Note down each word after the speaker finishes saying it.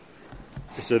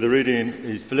So the reading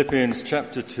is Philippians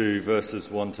chapter 2, verses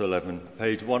 1 to 11,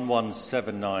 page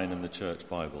 1179 in the Church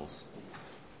Bibles.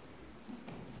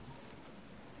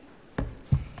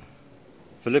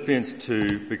 Philippians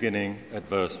 2, beginning at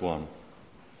verse 1.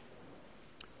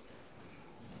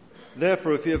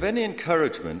 Therefore, if you have any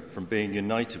encouragement from being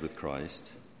united with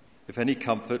Christ, if any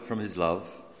comfort from his love,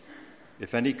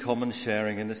 if any common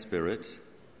sharing in the Spirit,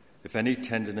 if any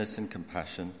tenderness and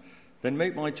compassion, then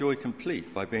make my joy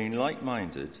complete by being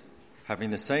like-minded, having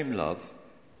the same love,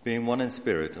 being one in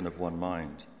spirit and of one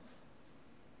mind.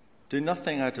 Do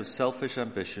nothing out of selfish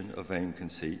ambition or vain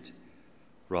conceit.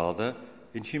 Rather,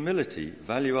 in humility,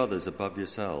 value others above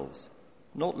yourselves,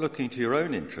 not looking to your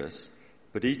own interests,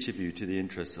 but each of you to the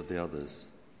interests of the others.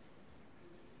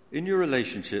 In your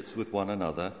relationships with one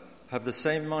another, have the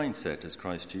same mindset as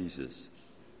Christ Jesus,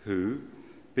 who,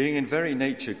 being in very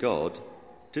nature God,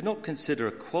 did not consider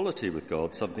equality with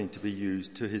God something to be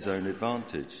used to his own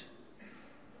advantage.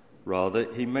 Rather,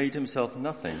 he made himself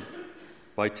nothing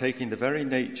by taking the very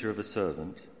nature of a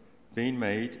servant, being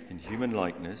made in human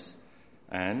likeness,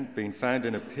 and, being found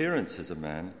in appearance as a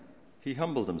man, he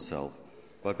humbled himself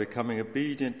by becoming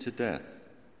obedient to death,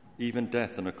 even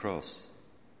death on a cross.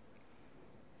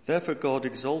 Therefore God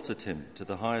exalted him to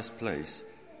the highest place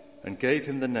and gave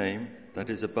him the name that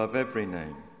is above every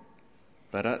name,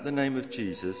 that at the name of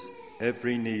Jesus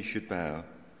every knee should bow,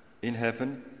 in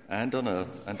heaven and on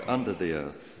earth and under the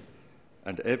earth,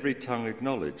 and every tongue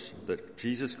acknowledge that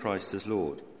Jesus Christ is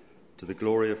Lord, to the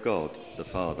glory of God the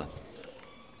Father.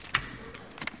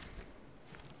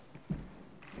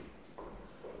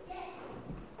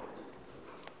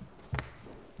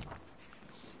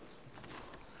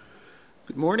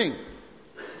 Good morning.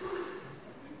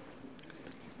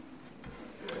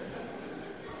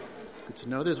 Good to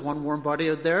know there's one warm body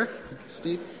out there,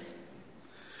 Steve.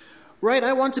 Right,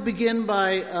 I want to begin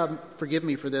by, forgive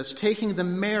me for this, taking the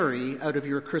merry out of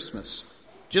your Christmas.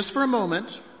 Just for a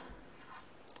moment,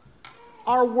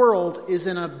 our world is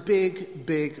in a big,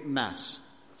 big mess.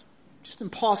 It's just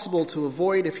impossible to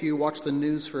avoid if you watch the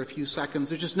news for a few seconds.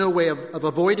 There's just no way of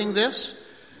avoiding this.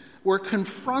 We're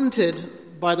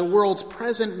confronted by the world's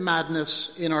present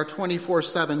madness in our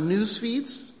 24/7 news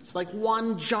feeds. It's like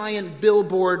one giant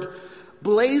billboard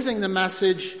blazing the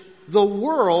message, the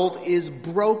world is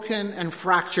broken and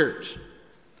fractured.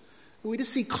 We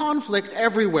just see conflict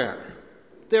everywhere.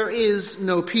 There is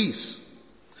no peace.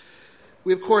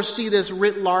 We, of course, see this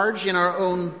writ large in our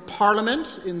own parliament,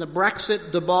 in the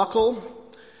Brexit debacle.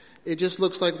 It just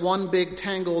looks like one big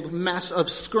tangled mess of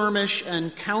skirmish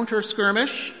and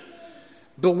counter-skirmish.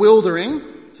 Bewildering,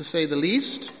 to say the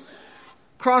least.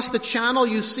 Across the channel,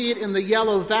 you see it in the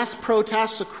yellow vest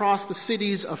protests across the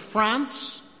cities of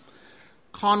France.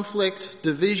 Conflict,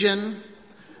 division.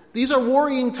 These are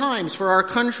worrying times for our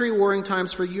country, worrying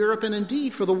times for Europe, and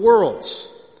indeed for the world.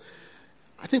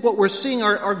 I think what we're seeing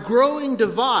are growing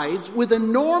divides with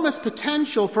enormous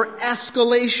potential for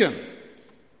escalation,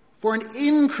 for an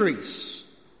increase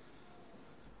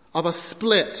of a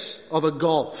split, of a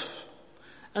gulf.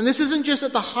 And this isn't just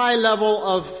at the high level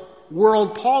of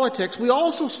world politics. We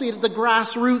also see it at the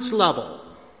grassroots level.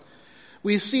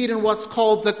 We see it in what's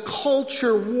called the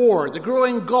culture war, the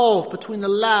growing gulf between the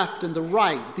left and the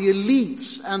right, the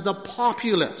elites and the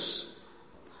populace.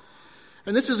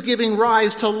 And this is giving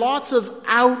rise to lots of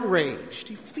outrage.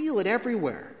 Do you feel it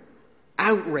everywhere?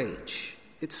 Outrage.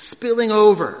 It's spilling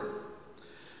over.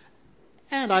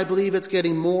 And I believe it's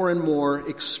getting more and more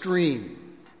extreme.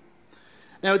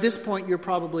 Now, at this point, you're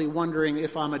probably wondering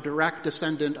if I'm a direct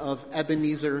descendant of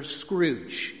Ebenezer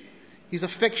Scrooge. He's a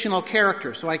fictional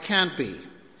character, so I can't be.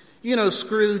 You know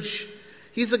Scrooge.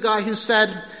 He's a guy who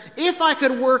said, if I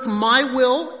could work my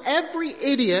will, every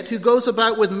idiot who goes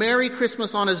about with Merry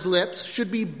Christmas on his lips should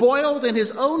be boiled in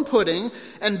his own pudding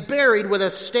and buried with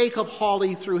a stake of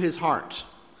holly through his heart.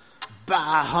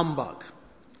 Bah, humbug.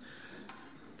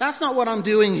 That's not what I'm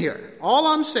doing here. All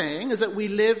I'm saying is that we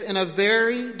live in a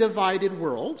very divided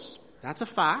world. That's a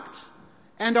fact.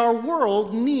 And our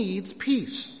world needs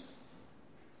peace.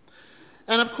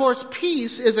 And of course,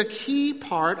 peace is a key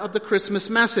part of the Christmas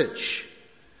message.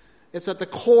 It's at the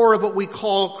core of what we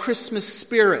call Christmas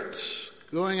spirit.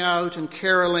 Going out and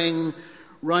caroling,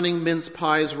 running mince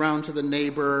pies round to the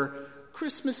neighbor.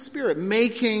 Christmas spirit,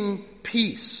 making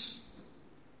peace.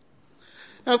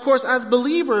 Now, of course, as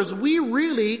believers, we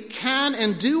really can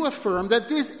and do affirm that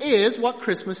this is what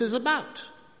Christmas is about.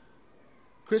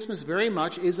 Christmas very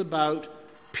much is about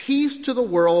peace to the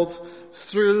world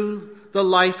through the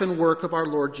life and work of our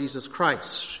Lord Jesus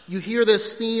Christ. You hear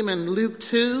this theme in Luke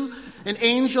 2. An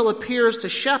angel appears to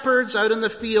shepherds out in the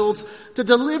fields to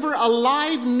deliver a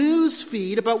live news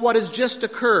feed about what has just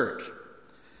occurred.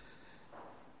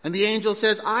 And the angel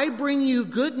says, I bring you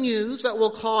good news that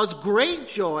will cause great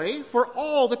joy for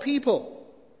all the people.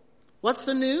 What's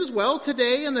the news? Well,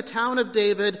 today in the town of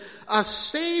David, a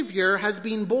Savior has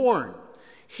been born.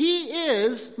 He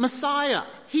is Messiah.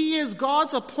 He is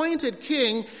God's appointed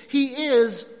King. He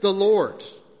is the Lord.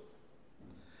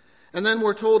 And then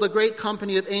we're told a great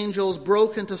company of angels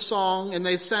broke into song, and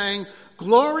they sang,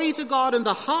 Glory to God in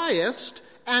the highest,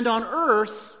 and on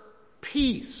earth,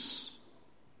 peace.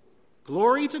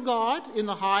 Glory to God in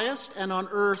the highest, and on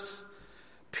earth,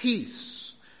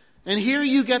 peace. And here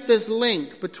you get this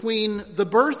link between the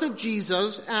birth of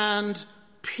Jesus and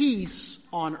peace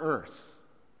on earth.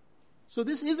 So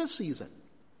this is a season,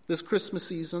 this Christmas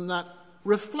season, that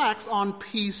reflects on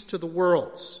peace to the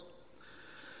world.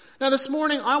 Now this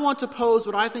morning I want to pose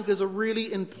what I think is a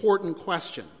really important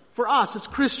question for us as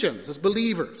Christians, as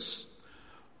believers.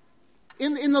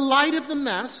 In the light of the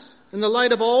mess, in the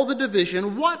light of all the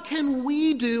division, what can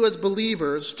we do as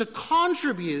believers to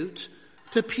contribute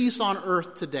to peace on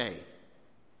earth today?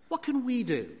 What can we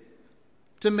do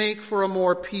to make for a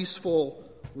more peaceful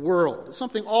world? It's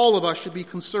something all of us should be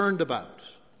concerned about.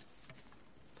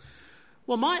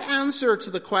 Well, my answer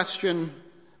to the question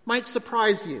might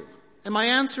surprise you. And my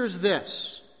answer is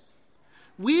this.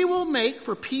 We will make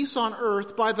for peace on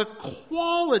earth by the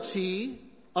quality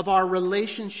of our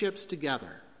relationships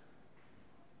together.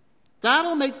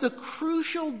 That'll make the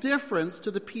crucial difference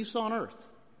to the peace on earth.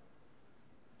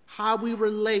 How we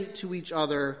relate to each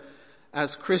other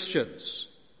as Christians.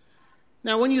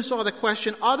 Now, when you saw the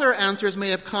question, other answers may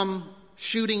have come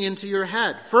shooting into your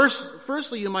head.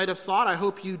 Firstly, you might have thought, I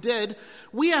hope you did,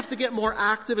 we have to get more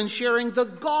active in sharing the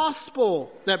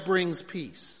gospel that brings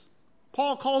peace.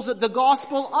 Paul calls it the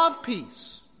gospel of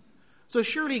peace. So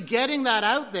surely getting that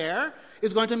out there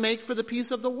is going to make for the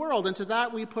peace of the world, and to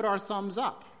that we put our thumbs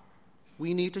up.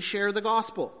 We need to share the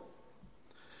gospel.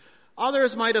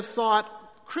 Others might have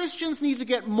thought, Christians need to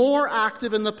get more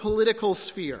active in the political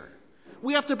sphere.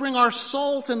 We have to bring our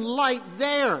salt and light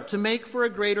there to make for a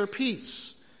greater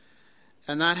peace.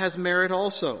 And that has merit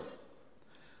also.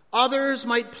 Others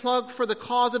might plug for the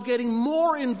cause of getting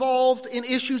more involved in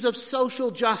issues of social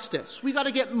justice. We've got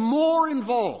to get more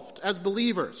involved as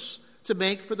believers to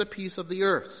make for the peace of the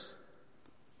earth.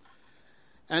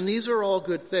 And these are all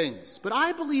good things. But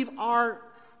I believe our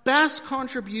best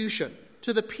contribution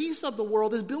to the peace of the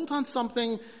world is built on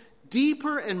something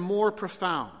deeper and more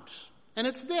profound. And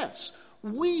it's this.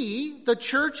 We, the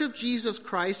Church of Jesus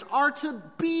Christ, are to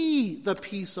be the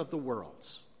peace of the world.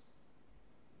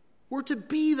 We're to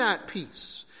be that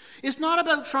peace. It's not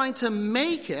about trying to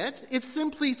make it. It's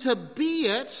simply to be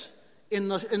it in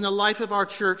the life of our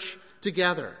church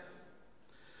together.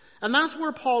 And that's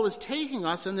where Paul is taking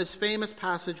us in this famous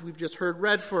passage we've just heard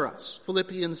read for us,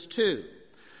 Philippians 2.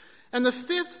 And the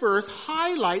 5th verse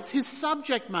highlights his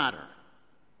subject matter.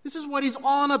 This is what he's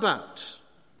on about.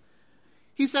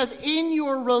 He says, in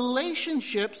your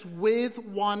relationships with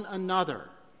one another.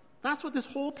 That's what this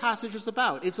whole passage is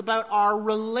about. It's about our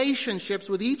relationships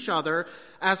with each other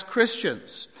as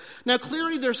Christians. Now,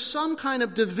 clearly there's some kind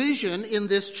of division in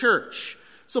this church.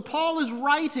 So Paul is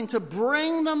writing to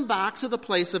bring them back to the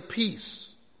place of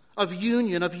peace, of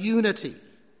union, of unity.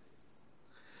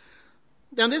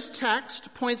 Now, this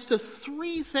text points to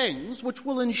 3 things which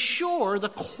will ensure the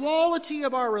quality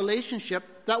of our relationship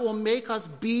that will make us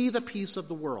be the peace of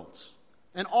the world.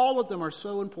 And all of them are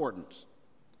so important.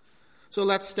 So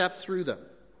let's step through them.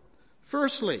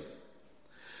 Firstly,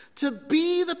 to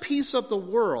be the peace of the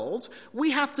world,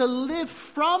 we have to live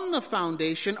from the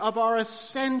foundation of our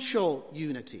essential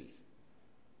unity.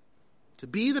 To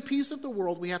be the peace of the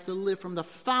world, we have to live from the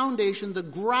foundation, the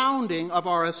grounding of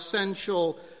our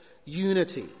essential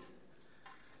unity.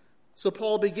 So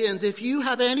Paul begins, if you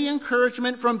have any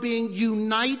encouragement from being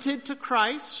united to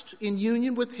Christ, in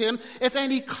union with him, if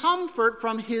any comfort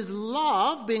from his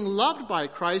love, being loved by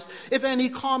Christ, if any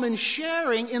common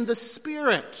sharing in the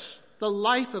Spirit, the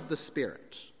life of the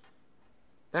Spirit.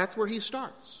 That's where he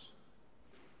starts.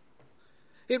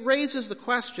 It raises the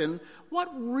question, what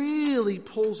really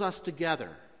pulls us together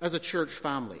as a church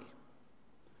family?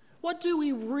 What do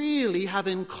we really have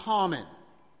in common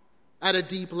at a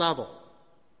deep level?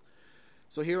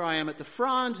 So here I am at the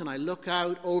front, and I look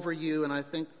out over you, and I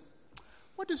think,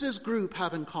 what does this group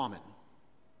have in common?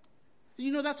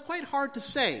 You know, that's quite hard to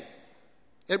say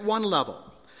at one level.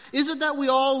 Is it that we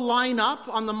all line up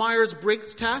on the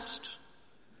Myers-Briggs test?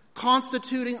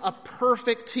 constituting a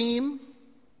perfect team?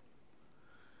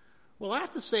 Well, I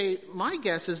have to say, my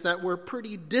guess is that we're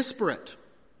pretty disparate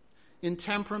in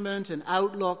temperament and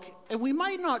outlook, and we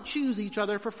might not choose each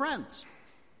other for friends.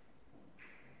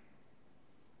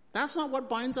 That's not what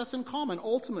binds us in common,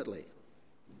 ultimately.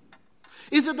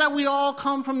 Is it that we all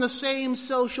come from the same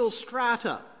social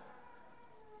strata?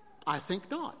 I think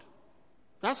not.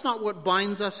 That's not what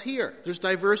binds us here. There's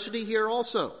diversity here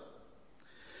also.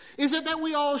 Is it that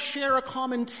we all share a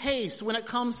common taste when it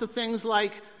comes to things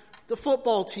like the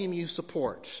football team you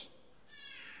support,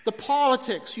 the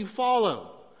politics you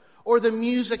follow, or the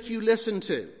music you listen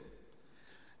to?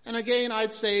 And again,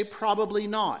 I'd say probably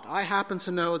not. I happen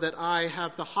to know that I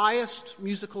have the highest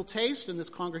musical taste in this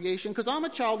congregation because I'm a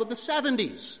child of the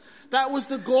 70s. That was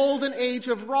the golden age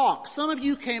of rock. Some of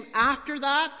you came after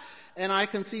that, and I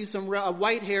can see some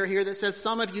white hair here that says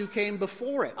some of you came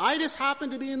before it. I just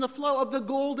happen to be in the flow of the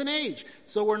golden age,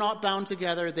 so we're not bound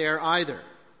together there either.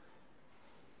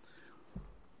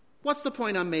 What's the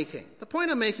point I'm making? The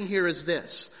point I'm making here is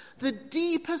this. The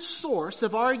deepest source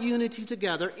of our unity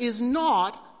together is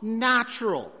not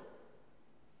natural.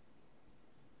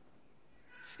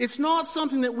 It's not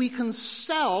something that we can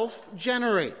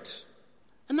self-generate.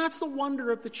 And that's the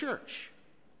wonder of the church.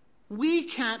 We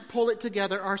can't pull it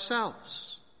together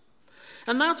ourselves.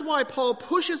 And that's why Paul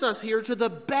pushes us here to the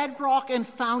bedrock and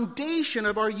foundation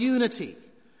of our unity.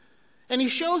 And he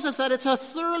shows us that it's a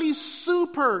thoroughly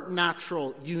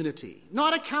supernatural unity,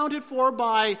 not accounted for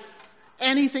by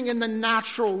anything in the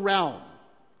natural realm,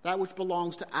 that which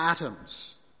belongs to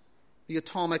atoms, the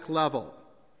atomic level.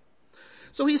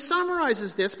 So he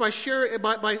summarizes this by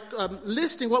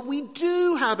listing what we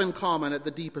do have in common at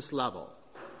the deepest level,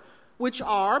 which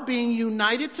are being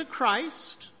united to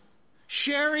Christ,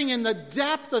 sharing in the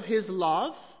depth of his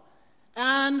love,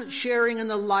 and sharing in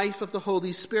the life of the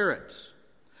Holy Spirit.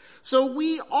 So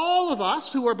we, all of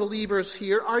us who are believers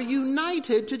here, are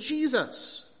united to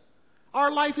Jesus.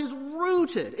 Our life is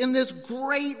rooted in this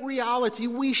great reality.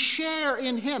 We share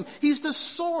in him. He's the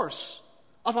source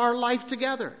of our life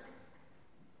together.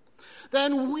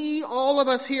 Then we, all of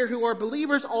us here who are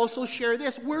believers, also share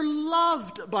this. We're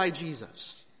loved by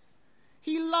Jesus.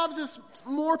 He loves us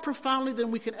more profoundly than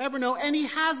we can ever know, and he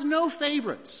has no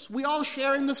favorites. We all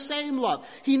share in the same love.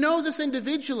 He knows us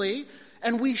individually,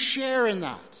 and we share in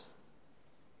that.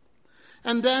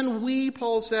 And then we,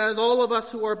 Paul says, all of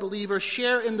us who are believers,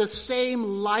 share in the same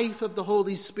life of the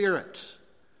Holy Spirit.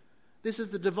 This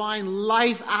is the divine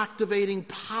life-activating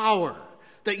power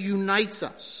that unites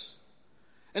us.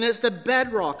 And it's the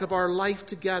bedrock of our life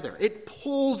together. It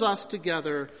pulls us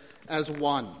together as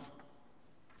one.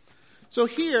 So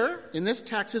here, in this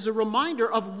text, is a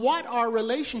reminder of what our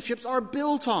relationships are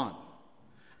built on.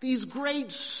 These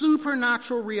great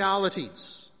supernatural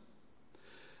realities.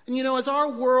 And you know, as our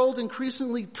world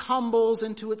increasingly tumbles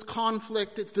into its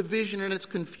conflict, its division, and its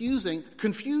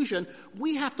confusion,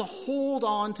 we have to hold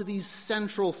on to these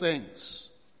central things.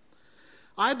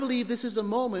 I believe this is a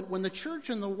moment when the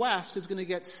church in the West is going to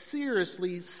get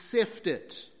seriously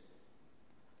sifted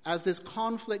as this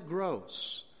conflict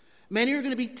grows. Many are going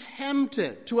to be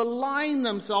tempted to align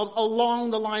themselves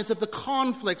along the lines of the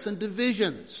conflicts and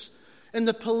divisions in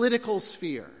the political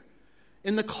sphere,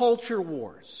 in the culture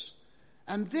wars.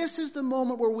 And this is the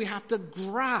moment where we have to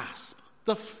grasp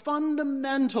the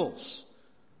fundamentals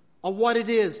of what it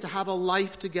is to have a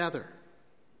life together.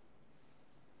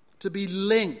 To be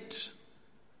linked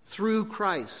through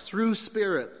Christ, through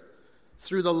Spirit,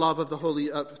 through the love of the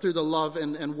through the love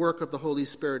and work of the Holy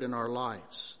Spirit in our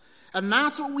lives. And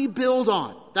that's what we build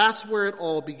on. That's where it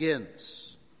all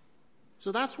begins.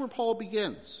 So that's where Paul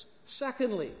begins.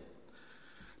 Secondly,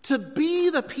 to be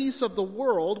the peace of the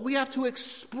world, we have to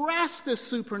express this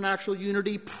supernatural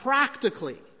unity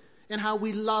practically in how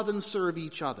we love and serve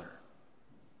each other.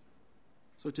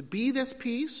 So to be this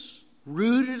peace,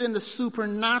 rooted in the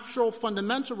supernatural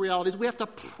fundamental realities, we have to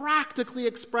practically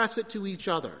express it to each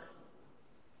other.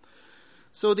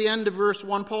 So the end of verse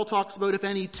 1, Paul talks about if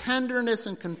any tenderness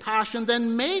and compassion,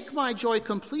 then make my joy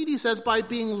complete, he says, by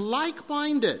being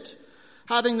like-minded,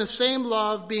 having the same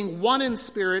love, being one in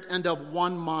spirit and of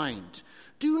one mind.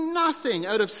 Do nothing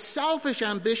out of selfish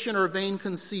ambition or vain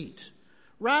conceit.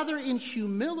 Rather, in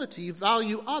humility,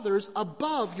 value others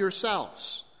above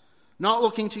yourselves, not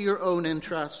looking to your own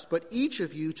interests, but each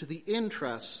of you to the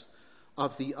interests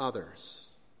of the others.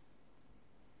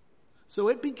 So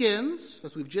it begins,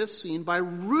 as we've just seen, by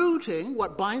rooting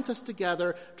what binds us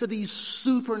together to these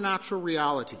supernatural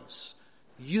realities.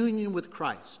 Union with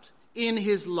Christ, in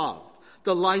his love,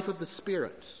 the life of the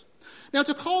Spirit. Now,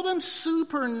 to call them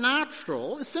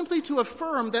supernatural is simply to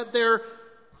affirm that they're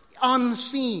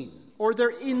unseen or they're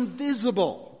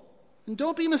invisible. And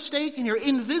don't be mistaken here.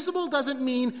 Invisible doesn't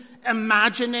mean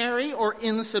imaginary or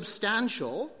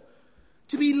insubstantial.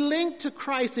 To be linked to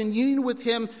Christ and union with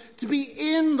him, to be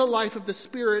in the life of the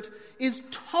Spirit, is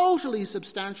totally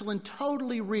substantial and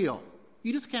totally real.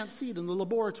 You just can't see it in the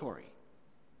laboratory.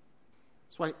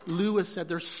 That's why Lewis said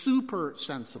they're super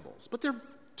sensibles, but they're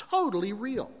totally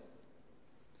real.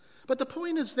 But the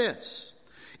point is this: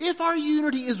 if our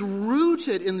unity is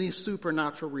rooted in these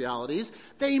supernatural realities,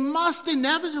 they must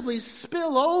inevitably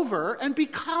spill over and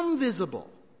become visible.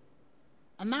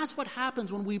 And that's what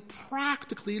happens when we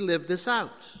practically live this out.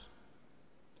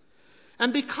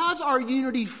 And because our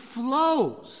unity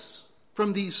flows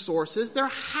from these sources, there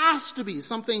has to be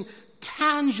something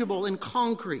tangible and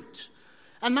concrete.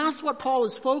 And that's what Paul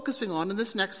is focusing on in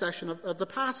this next section of the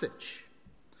passage.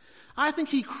 I think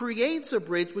he creates a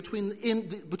bridge between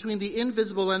the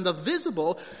invisible and the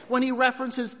visible when he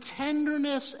references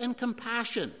tenderness and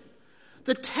compassion.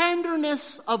 The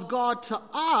tenderness of God to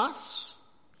us,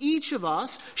 each of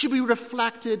us, should be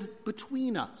reflected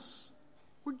between us.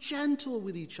 We're gentle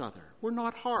with each other. We're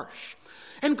not harsh.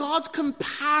 And God's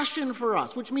compassion for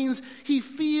us, which means he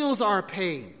feels our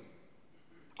pain.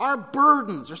 Our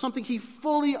burdens are something he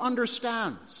fully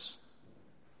understands.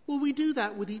 Will we do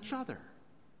that with each other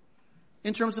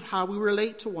in terms of how we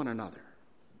relate to one another?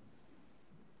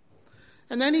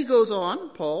 And then he goes on,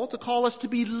 Paul, to call us to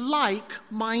be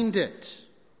like-minded.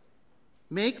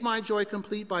 Make my joy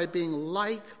complete by being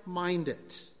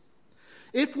like-minded.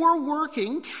 If we're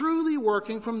truly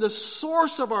working from the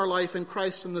source of our life in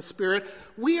Christ and the Spirit,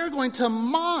 we are going to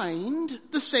mind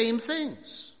the same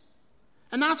things.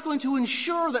 And that's going to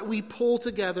ensure that we pull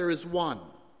together as one.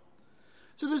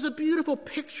 So there's a beautiful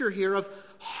picture here of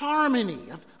harmony,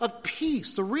 of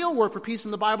peace. The real word for peace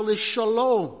in the Bible is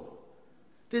shalom.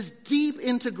 This deep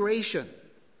integration.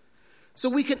 So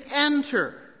we can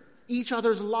enter each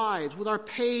other's lives with our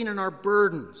pain and our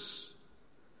burdens.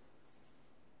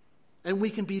 And we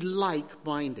can be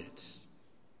like-minded.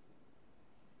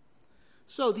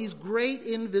 So these great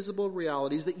invisible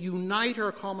realities that unite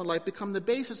our common life become the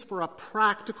basis for a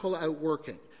practical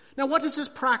outworking. Now, what does this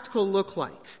practical look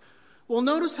like? Well,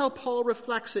 notice how Paul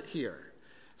reflects it here.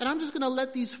 And I'm just going to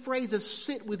let these phrases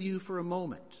sit with you for a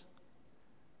moment.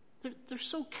 They're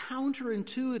so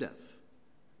counterintuitive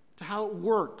to how it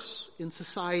works in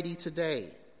society today.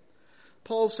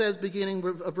 Paul says, beginning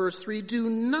with verse 3, do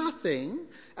nothing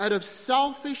out of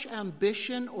selfish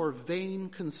ambition or vain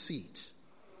conceit.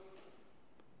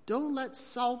 Don't let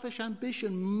selfish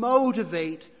ambition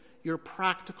motivate your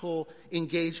practical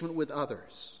engagement with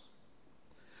others.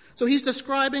 So he's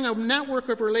describing a network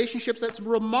of relationships that's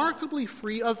remarkably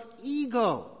free of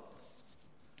ego.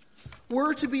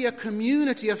 We're to be a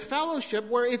community, a fellowship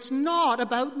where it's not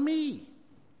about me.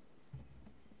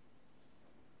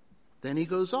 Then he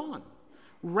goes on.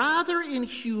 Rather, in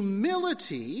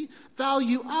humility,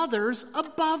 value others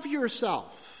above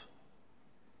yourself.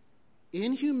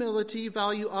 In humility,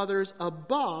 value others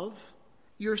above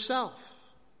yourself.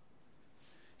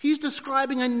 He's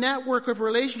describing a network of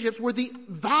relationships where the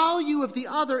value of the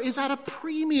other is at a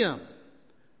premium.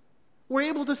 We're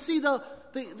able to see the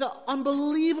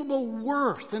unbelievable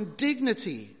worth and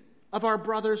dignity of our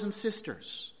brothers and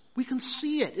sisters. We can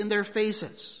see it in their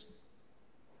faces.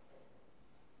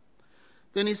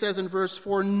 Then he says in verse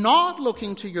 4, not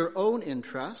looking to your own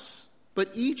interests, but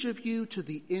each of you to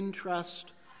the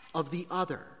interest of the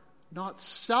other. Not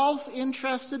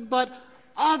self-interested, but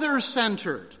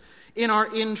other-centered in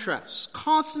our interests.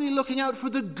 Constantly looking out for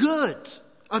the good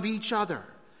of each other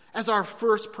as our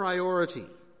first priority.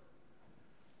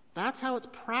 That's how it's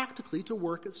practically to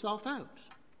work itself out.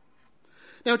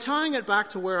 Now, tying it back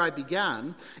to where I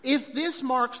began, if this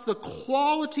marks the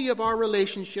quality of our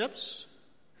relationships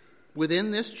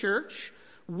within this church,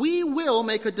 we will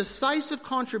make a decisive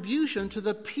contribution to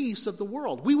the peace of the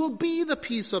world. We will be the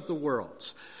peace of the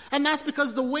world. And that's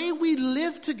because the way we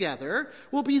live together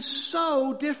will be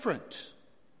so different.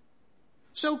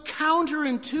 So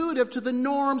counterintuitive to the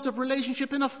norms of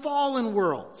relationship in a fallen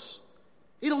world.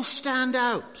 It'll stand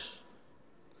out.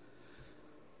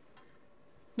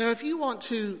 Now, if you want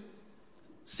to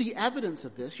see evidence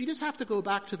of this, you just have to go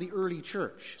back to the early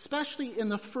church, especially in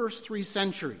the first 3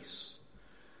 centuries.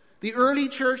 The early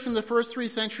church in the first 3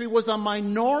 centuries was a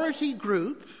minority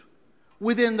group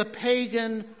within the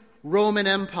pagan Roman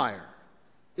Empire.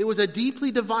 It was a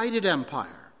deeply divided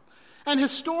empire. And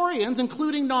historians,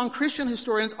 including non-Christian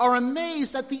historians, are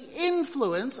amazed at the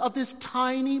influence of this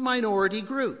tiny minority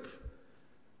group.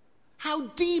 How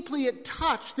deeply it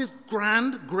touched this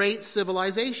great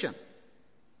civilization.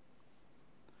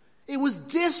 It was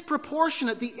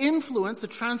disproportionate, the influence, the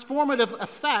transformative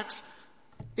effects,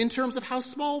 in terms of how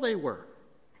small they were.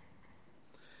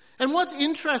 And what's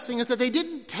interesting is that they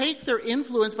didn't take their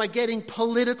influence by getting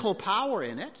political power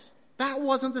in it. That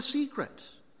wasn't the secret.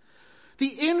 The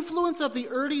influence of the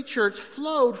early church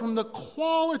flowed from the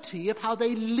quality of how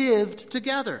they lived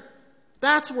together.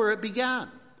 That's where it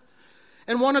began.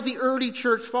 And one of the early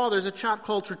church fathers, a chap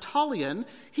called Tertullian,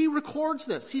 he records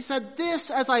this. He said,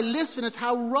 "This, as I listen, is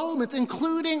how Romans,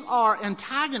 including our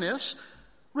antagonists,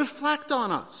 reflect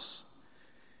on us."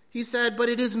 He said, "But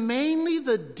it is mainly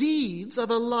the deeds of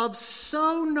a love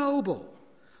so noble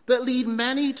that lead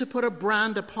many to put a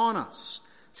brand upon us.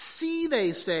 See,"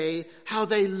 they say, "how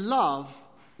they love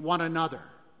one another."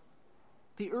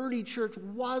 The early church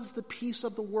was the peace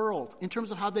of the world in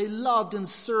terms of how they loved and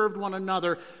served one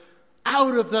another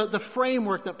out of the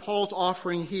framework that Paul's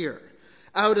offering here,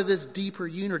 out of this deeper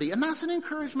unity. And that's an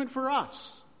encouragement for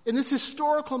us in this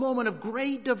historical moment of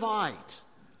great divide.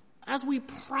 As we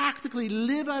practically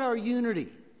live out our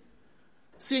unity,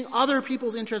 seeing other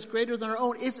people's interests greater than our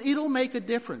own, it'll make a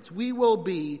difference. We will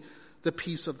be the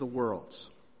peace of the world.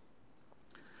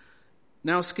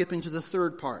 Now skipping to the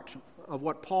third part of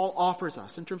what Paul offers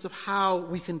us in terms of how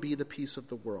we can be the peace of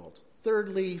the world.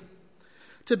 Thirdly,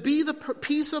 to be the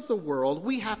peace of the world,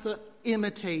 we have to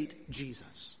imitate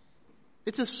Jesus.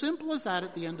 It's as simple as that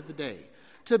at the end of the day.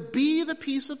 To be the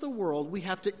peace of the world, we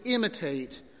have to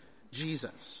imitate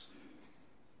Jesus.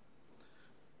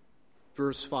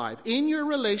 Verse 5, "In your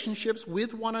relationships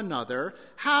with one another,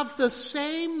 have the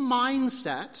same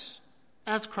mindset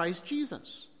as Christ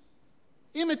Jesus."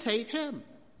 Imitate him,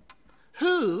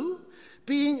 who,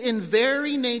 being in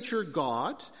very nature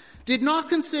God, did not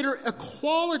consider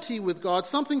equality with God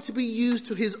something to be used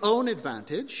to his own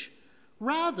advantage.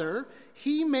 Rather,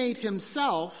 he made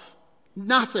himself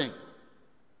nothing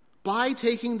by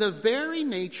taking the very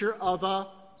nature of a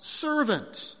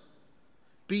servant,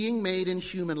 being made in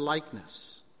human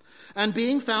likeness. And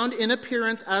being found in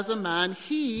appearance as a man,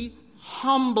 he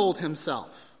humbled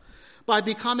himself by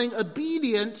becoming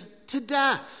obedient to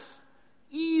death,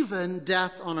 even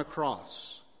death on a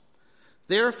cross.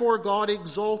 Therefore God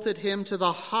exalted him to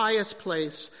the highest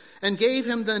place and gave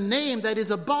him the name that is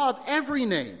above every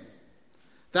name,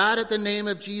 that at the name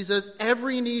of Jesus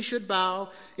every knee should bow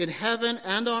in heaven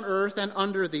and on earth and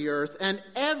under the earth, and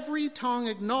every tongue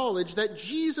acknowledge that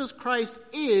Jesus Christ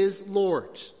is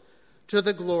Lord, to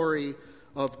the glory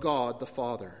of God the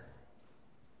Father.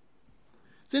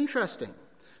 It's interesting.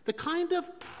 The kind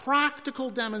of practical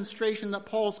demonstration that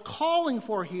Paul's calling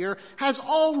for here has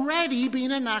already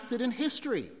been enacted in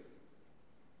history.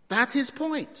 That's his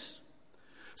point.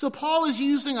 So Paul is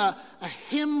using a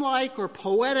hymn-like or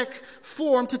poetic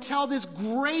form to tell this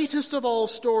greatest of all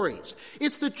stories.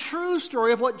 It's the true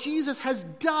story of what Jesus has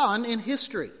done in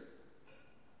history.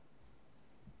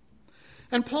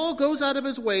 And Paul goes out of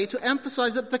his way to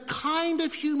emphasize that the kind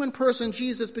of human person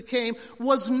Jesus became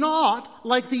was not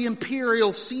like the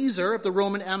imperial Caesar of the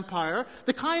Roman Empire.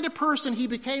 The kind of person he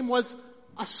became was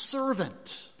a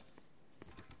servant,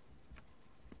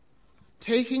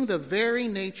 taking the very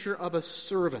nature of a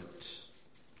servant.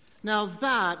 Now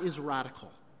that is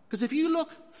radical. Because if you look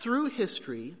through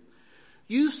history,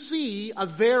 you see a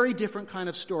very different kind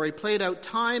of story played out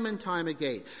time and time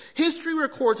again. History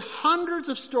records hundreds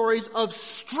of stories of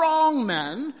strong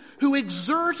men who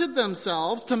exerted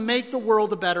themselves to make the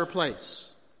world a better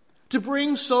place, to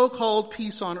bring so-called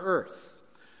peace on earth.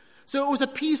 So it was a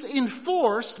peace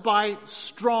enforced by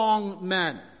strong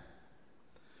men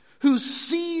who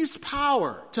seized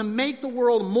power to make the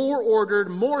world more ordered,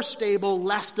 more stable,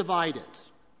 less divided.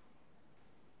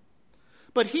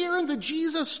 But here in the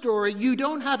Jesus story, you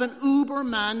don't have an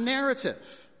Uberman narrative.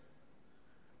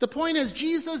 The point is,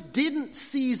 Jesus didn't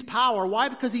seize power. Why?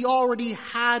 Because he already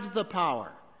had the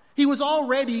power. He was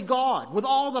already God, with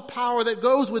all the power that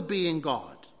goes with being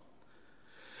God.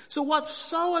 So what's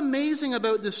so amazing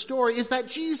about this story is that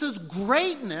Jesus'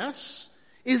 greatness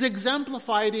is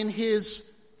exemplified in his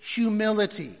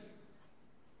humility.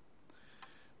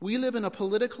 We live in a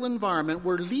political environment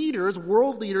where leaders,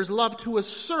 world leaders, love to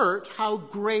assert how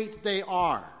great they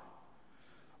are.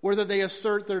 Whether they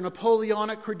assert their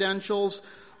Napoleonic credentials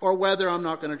or whether, I'm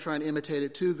not going to try and imitate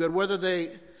it too good, whether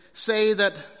they say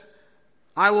that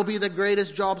I will be the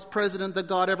greatest jobs president that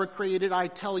God ever created, I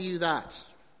tell you that.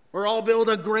 Or I'll build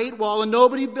a great wall and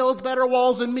nobody builds better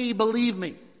walls than me, believe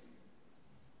me.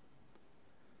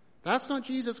 That's not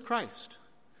Jesus Christ.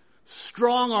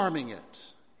 Strong-arming it.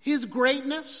 His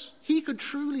greatness, he could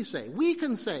truly say, we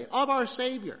can say of our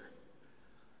Savior,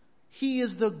 he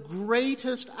is the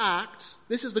greatest act,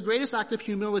 this is the greatest act of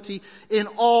humility in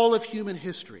all of human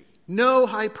history. No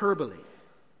hyperbole.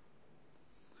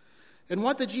 And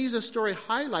what the Jesus story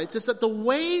highlights is that the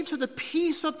way to the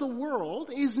peace of the world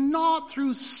is not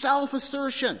through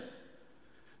self-assertion.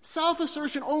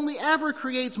 Self-assertion only ever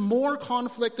creates more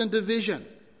conflict and division.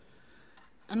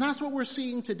 And that's what we're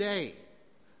seeing today.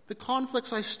 The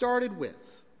conflicts I started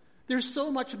with. There's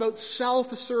so much about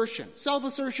self-assertion.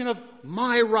 Self-assertion of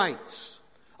my rights,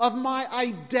 of my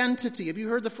identity. Have you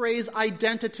heard the phrase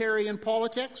identitarian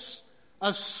politics?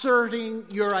 Asserting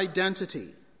your identity.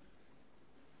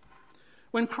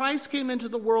 When Christ came into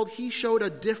the world, he showed a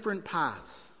different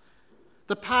path.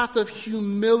 The path of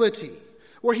humility,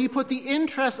 where he put the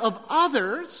interests of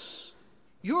others,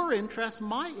 your interests,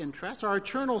 my interests, our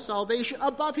eternal salvation,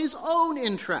 above his own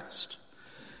interest.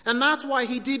 And that's why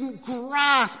he didn't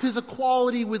grasp his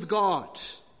equality with God.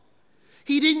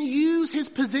 He didn't use his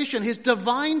position, his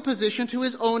divine position, to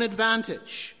his own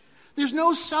advantage. There's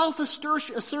no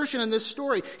self-assertion in this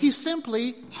story. He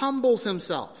simply humbles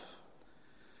himself.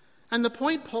 And the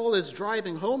point Paul is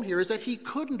driving home here is that he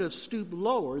couldn't have stooped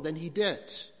lower than he did.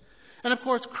 And of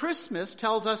course, Christmas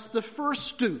tells us the first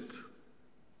stoop.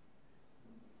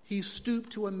 He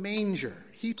stooped to a manger.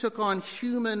 He took on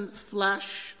human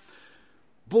flesh,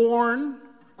 born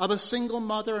of a single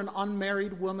mother, an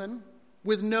unmarried woman,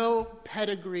 with no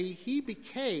pedigree. He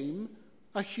became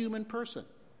a human person.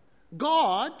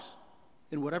 God,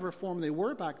 in whatever form they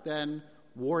were back then,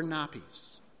 wore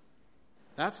nappies.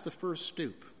 That's the first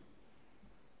stoop.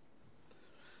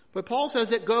 But Paul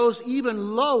says it goes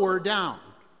even lower down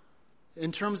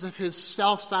in terms of his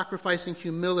self-sacrificing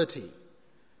humility.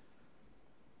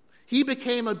 He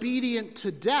became obedient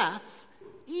to death,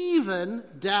 even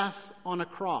death on a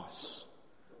cross.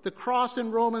 The cross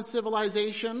in Roman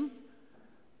civilization,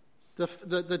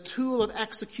 the tool of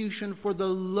execution for the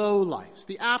low lives,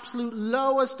 the absolute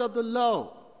lowest of the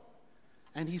low.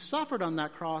 And he suffered on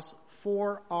that cross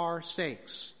for our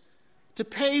sakes. To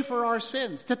pay for our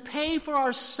sins, to pay for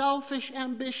our selfish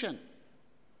ambition,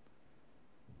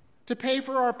 to pay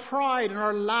for our pride and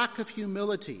our lack of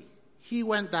humility. He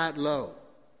went that low.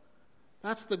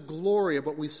 That's the glory of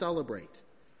what we celebrate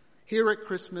here at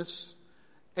Christmas,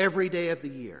 every day of the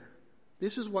year.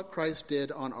 This is what Christ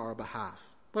did on our behalf.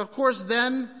 But of course,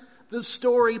 then the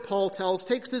story Paul tells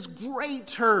takes this great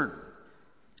turn.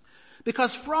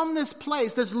 Because from this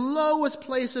place, this lowest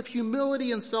place of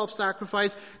humility and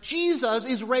self-sacrifice, Jesus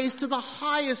is raised to the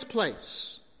highest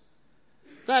place.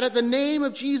 That at the name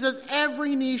of Jesus,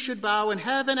 every knee should bow in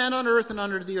heaven and on earth and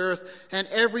under the earth, and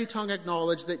every tongue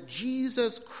acknowledge that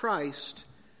Jesus Christ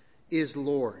is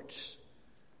Lord.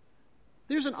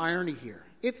 There's an irony here.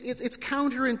 It's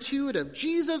counterintuitive.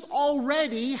 Jesus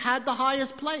already had the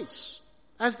highest place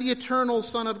as the eternal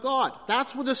Son of God.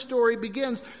 That's where the story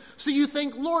begins. So you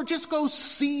think, Lord, just go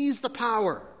seize the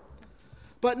power.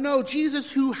 But no,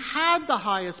 Jesus, who had the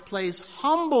highest place,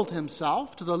 humbled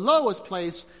himself to the lowest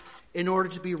place in order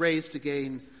to be raised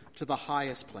again to the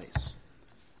highest place.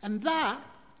 And that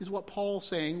is what Paul's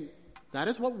saying, that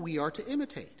is what we are to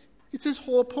imitate. It's his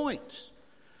whole point.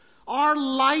 Our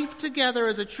life together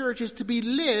as a church is to be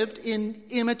lived in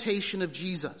imitation of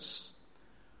Jesus.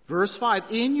 Verse 5,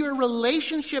 in your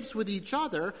relationships with each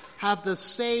other, have the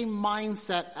same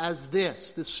mindset as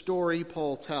this story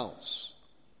Paul tells.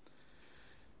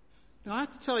 Now I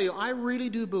have to tell you, I really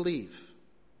do believe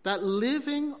that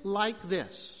living like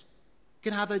this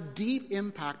can have a deep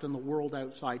impact on the world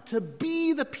outside. To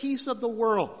be the peace of the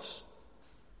world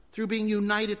through being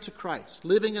united to Christ,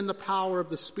 living in the power of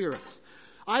the Spirit.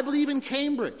 I believe in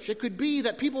Cambridge, it could be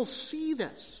that people see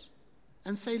this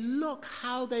and say, look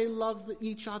how they love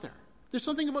each other. There's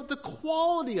something about the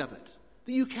quality of it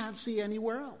that you can't see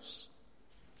anywhere else.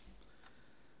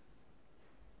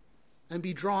 And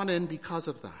be drawn in because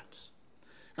of that.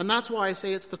 And that's why I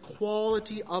say it's the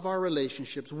quality of our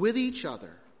relationships with each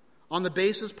other, on the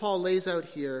basis Paul lays out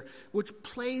here, which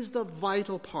plays the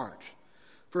vital part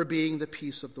for being the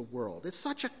peace of the world. It's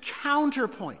such a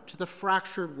counterpoint to the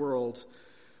fractured world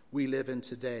we live in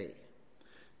today.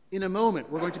 In a moment,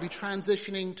 we're going to be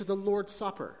transitioning to the Lord's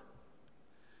Supper.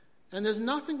 And there's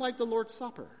nothing like the Lord's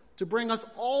Supper to bring us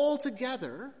all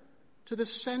together to the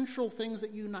central things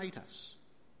that unite us.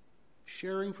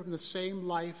 Sharing from the same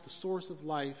life, the source of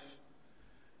life,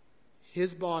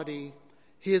 his body,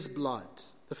 his blood,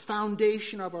 the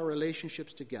foundation of our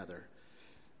relationships together.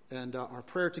 And our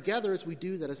prayer together as we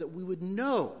do that is that we would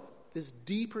know this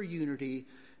deeper unity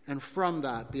and from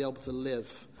that be able to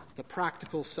live the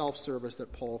practical self-service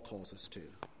that Paul calls us to.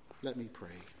 Let me pray.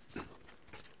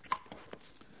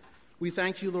 We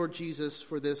thank you, Lord Jesus,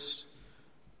 for this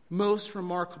most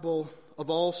remarkable of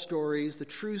all stories, the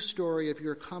true story of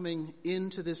your coming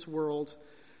into this world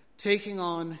taking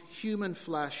on human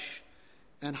flesh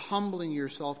and humbling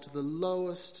yourself to the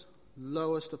lowest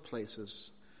of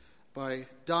places by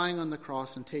dying on the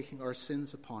cross and taking our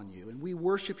sins upon you. And we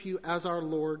worship you as our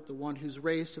Lord, the one who's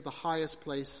raised to the highest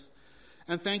place,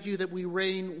 and thank you that we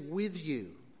reign with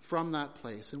you from that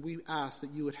place. And we ask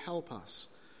that you would help us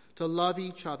to love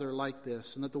each other like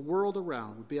this, and that the world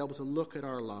around would be able to look at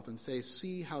our love and say,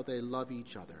 see how they love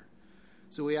each other.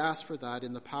 So we ask for that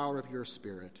in the power of your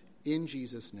Spirit. In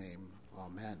Jesus' name,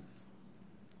 amen.